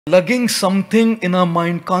Lugging something in our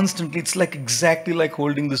mind constantly. It's like exactly like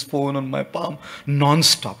holding this phone on my palm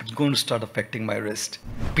non-stop. It's going to start affecting my wrist.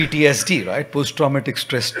 PTSD, right? Post-traumatic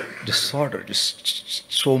stress disorder.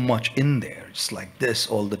 Just so much in there. Just like this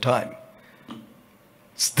all the time.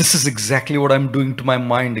 This is exactly what I'm doing to my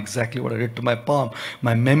mind, exactly what I did to my palm.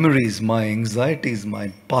 My memories, my anxieties,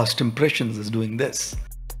 my past impressions is doing this.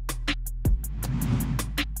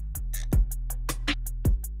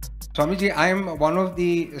 Swamiji, I am one of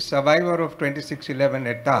the survivor of 2611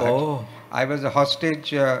 at Taj. Oh. I was a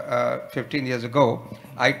hostage 15 years ago.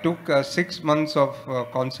 I took 6 months of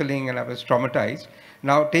counseling and I was traumatized.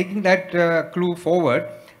 Now, taking that clue forward,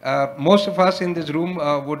 most of us in this room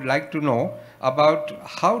would like to know about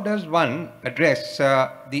how does one address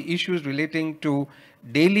the issues relating to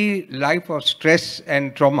daily life of stress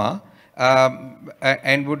and trauma,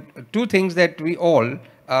 and two things that we all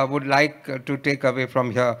would like to take away from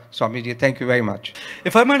here, Swamiji. Thank you very much.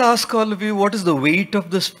 If I might ask all of you, what is the weight of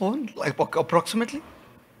this phone? Like approximately?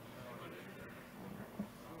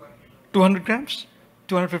 200 grams?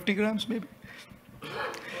 250 grams maybe?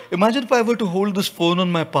 Imagine if I were to hold this phone on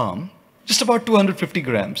my palm, just about 250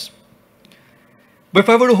 grams. But if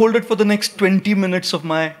I were to hold it for the next 20 minutes of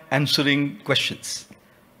my answering questions,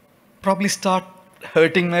 probably start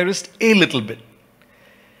hurting my wrist a little bit.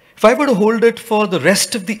 If I were to hold it for the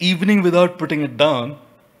rest of the evening without putting it down,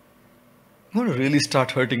 I'm going to really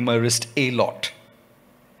start hurting my wrist a lot.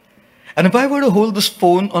 And if I were to hold this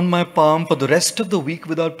phone on my palm for the rest of the week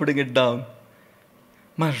without putting it down,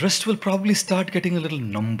 my wrist will probably start getting a little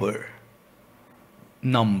numb,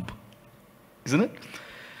 isn't it?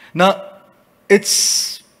 Now,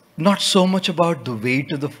 it's not so much about the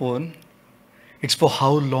weight of the phone, it's for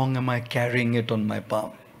how long am I carrying it on my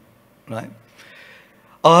palm, right?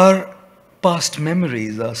 Our past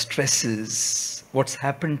memories, our stresses, what's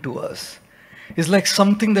happened to us, is like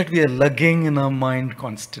something that we are lugging in our mind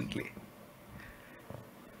constantly.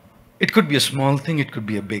 It could be a small thing, it could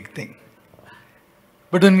be a big thing.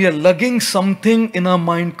 But when we are lugging something in our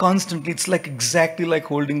mind constantly, it's like exactly like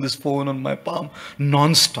holding this phone on my palm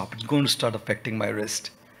non-stop. It's going to start affecting my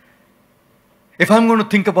wrist. If I'm going to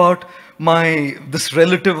think about this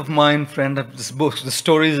relative of mine, friend, this book, the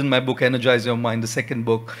stories in my book, Energize Your Mind, the second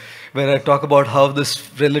book, where I talk about how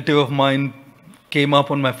this relative of mine came up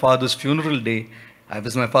on my father's funeral day.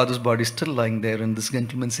 My father's body still lying there, and this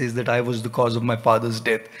gentleman says that I was the cause of my father's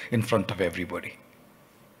death in front of everybody.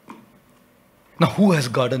 Now, who has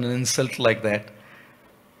gotten an insult like that?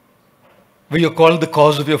 Where you're called the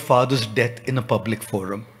cause of your father's death in a public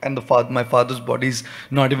forum, and my father's body is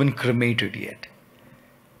not even cremated yet.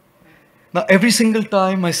 Now, every single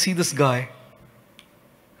time I see this guy,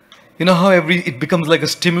 you know how it becomes like a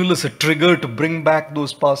stimulus, a trigger to bring back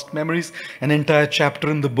those past memories? An entire chapter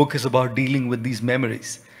in the book is about dealing with these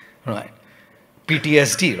memories, right?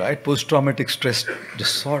 PTSD, right? Post-traumatic stress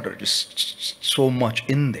disorder, just so much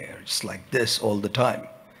in there, just like this all the time.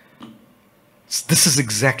 This is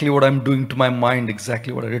exactly what I'm doing to my mind,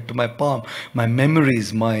 exactly what I did to my palm. My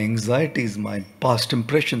memories, my anxieties, my past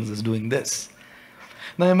impressions is doing this.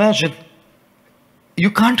 Now imagine, you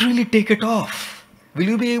can't really take it off. Will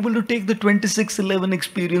you be able to take the 2611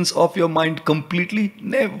 experience off your mind completely?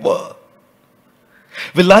 Never.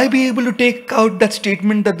 Will I be able to take out that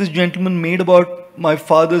statement that this gentleman made about my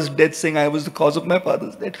father's death, saying I was the cause of my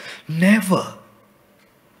father's death? Never.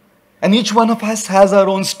 And each one of us has our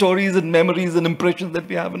own stories and memories and impressions that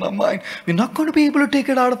we have in our mind. We're not going to be able to take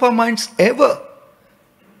it out of our minds ever.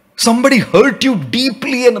 Somebody hurt you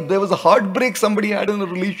deeply and there was a heartbreak somebody had in a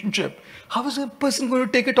relationship. How is a person going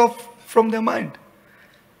to take it off from their mind?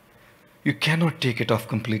 You cannot take it off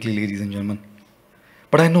completely, ladies and gentlemen.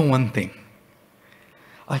 But I know one thing.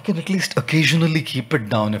 I can at least occasionally keep it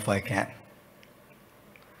down if I can.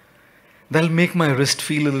 That'll make my wrist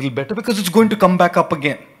feel a little better because it's going to come back up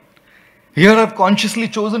again. Here I've consciously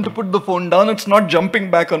chosen to put the phone down. It's not jumping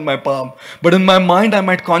back on my palm. But in my mind, I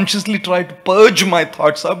might consciously try to purge my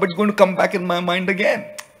thoughts out, but it's going to come back in my mind again.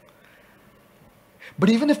 But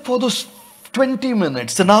even if for those 20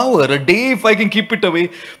 minutes, an hour, a day, if I can keep it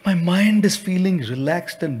away, my mind is feeling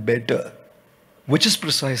relaxed and better. Which is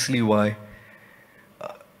precisely why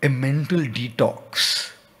a mental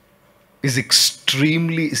detox is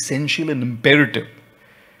extremely essential and imperative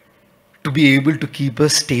to be able to keep a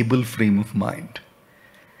stable frame of mind.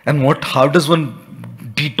 And how does one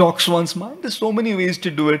detox one's mind? There's so many ways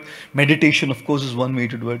to do it. Meditation, of course, is one way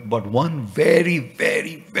to do it. But one very,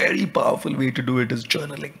 very, very powerful way to do it is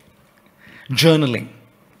journaling. Journaling.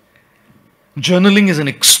 Journaling is an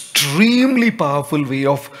extremely powerful way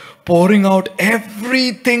of pouring out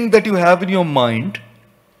everything that you have in your mind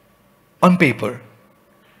on paper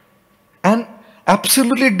And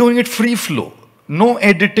absolutely doing it free flow. No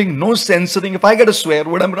editing, no censoring. If I get a swear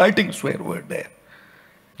word, I'm writing a swear word there.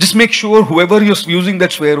 Just make sure whoever you're using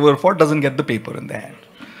that swear word for doesn't get the paper in their hand.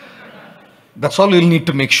 That's all you'll need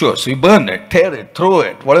to make sure. So you burn it, tear it, throw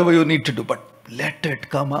it, whatever you need to do, but let it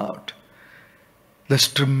come out. There's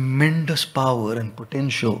tremendous power and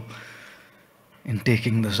potential in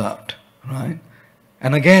taking this out, right?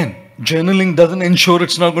 And again, journaling doesn't ensure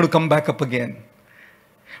it's not going to come back up again.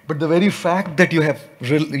 But the very fact that you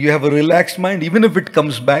have a relaxed mind, even if it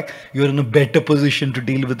comes back, you're in a better position to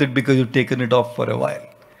deal with it because you've taken it off for a while.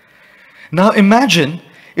 Now imagine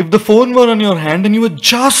if the phone were on your hand and you were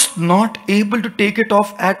just not able to take it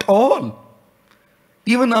off at all,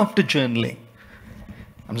 even after journaling.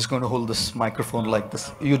 I'm just going to hold this microphone like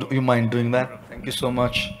this. You mind doing that? Thank you so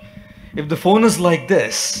much. If the phone is like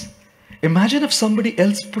this, imagine if somebody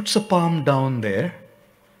else puts a palm down there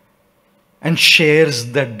and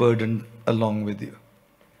shares that burden along with you.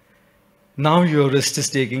 Now your wrist is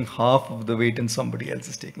taking half of the weight and somebody else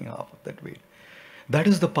is taking half of that weight. That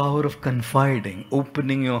is the power of confiding,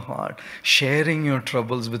 opening your heart, sharing your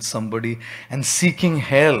troubles with somebody and seeking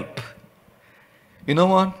help. You know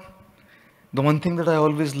what? The one thing that I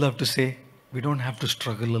always love to say, we don't have to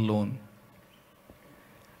struggle alone.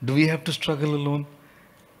 Do we have to struggle alone?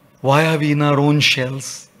 Why are we in our own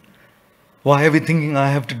shells? Why are we thinking I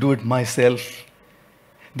have to do it myself?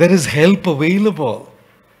 There is help available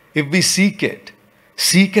if we seek it.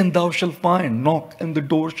 Seek and thou shalt find. Knock and the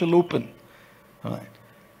door shall open. Right.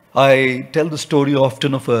 I tell the story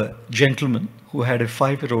often of a gentleman who had a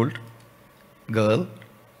 5-year-old girl,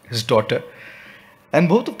 his daughter, and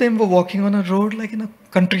both of them were walking on a road, like in a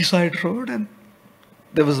countryside road, and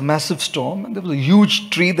there was a massive storm and there was a huge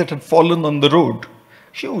tree that had fallen on the road.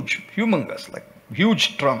 Huge, humongous, like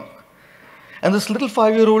huge trunk. And this little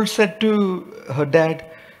 5-year-old said to her dad,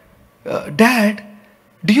 Dad,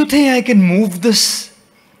 do you think I can move this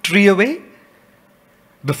tree away?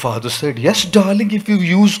 The father said, yes, darling, if you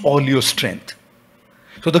use all your strength.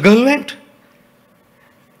 So the girl went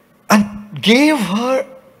and gave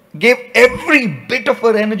every bit of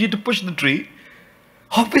her energy to push the tree.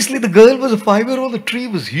 Obviously, the girl was a 5-year-old, the tree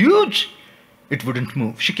was huge. It wouldn't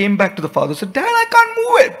move. She came back to the father and said, Dad, I can't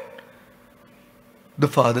move it. The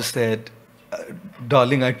father said,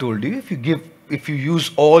 darling, I told you, if you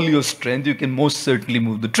use all your strength, you can most certainly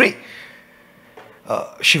move the tree.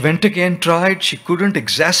 She went again, tried, she couldn't,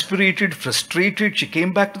 exasperated, frustrated. She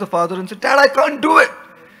came back to the father and said, Dad, I can't do it.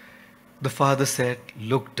 The father said,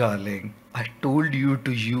 look, darling, I told you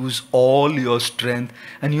to use all your strength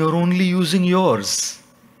and you're only using yours.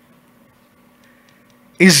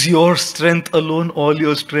 Is your strength alone all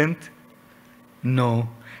your strength? No.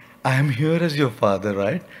 I am here as your father,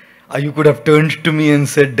 right? You could have turned to me and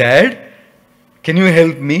said, Dad, can you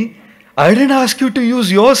help me? I didn't ask you to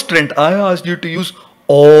use your strength. I asked you to use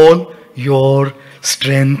all your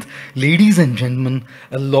strength. Ladies and gentlemen,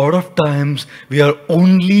 a lot of times we are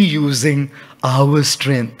only using our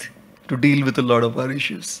strength to deal with a lot of our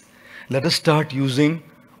issues. Let us start using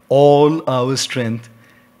all our strength.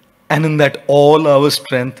 And in that all our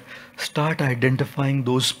strength, start identifying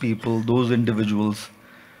those people, those individuals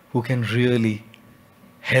who can really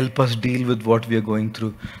help us deal with what we are going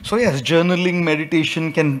through. So yes, journaling,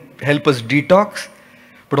 meditation can help us detox,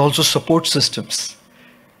 but also support systems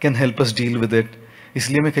can help us deal with it.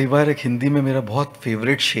 इसलिए मैं कई बार एक हिंदी में मेरा बहुत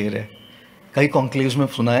favourite शेर है, कई कॉन्क्लेव्स में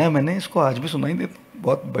सुनाया मैंने, इसको आज भी सुनाई देता हूँ,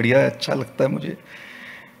 बहुत बढ़िया अच्छा लगता है मुझे.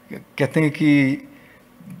 कहते हैं कि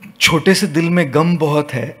छोटे से दिल में गम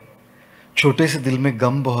बहुत है, छोटे से दिल में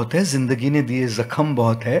गम बहुत है, जिंदगी ने दिए जख्म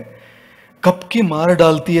बहुत है, कब की मार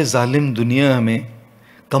डालती है जालिम दुनिया हमें,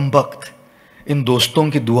 कम वक्त इन दोस्तों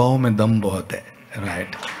की दुआओं में दम बहुत है.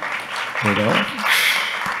 Right,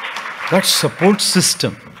 that support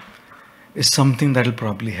system is something that will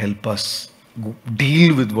probably help us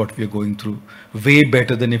deal with what we are going through way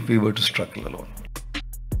better than if we were to struggle alone.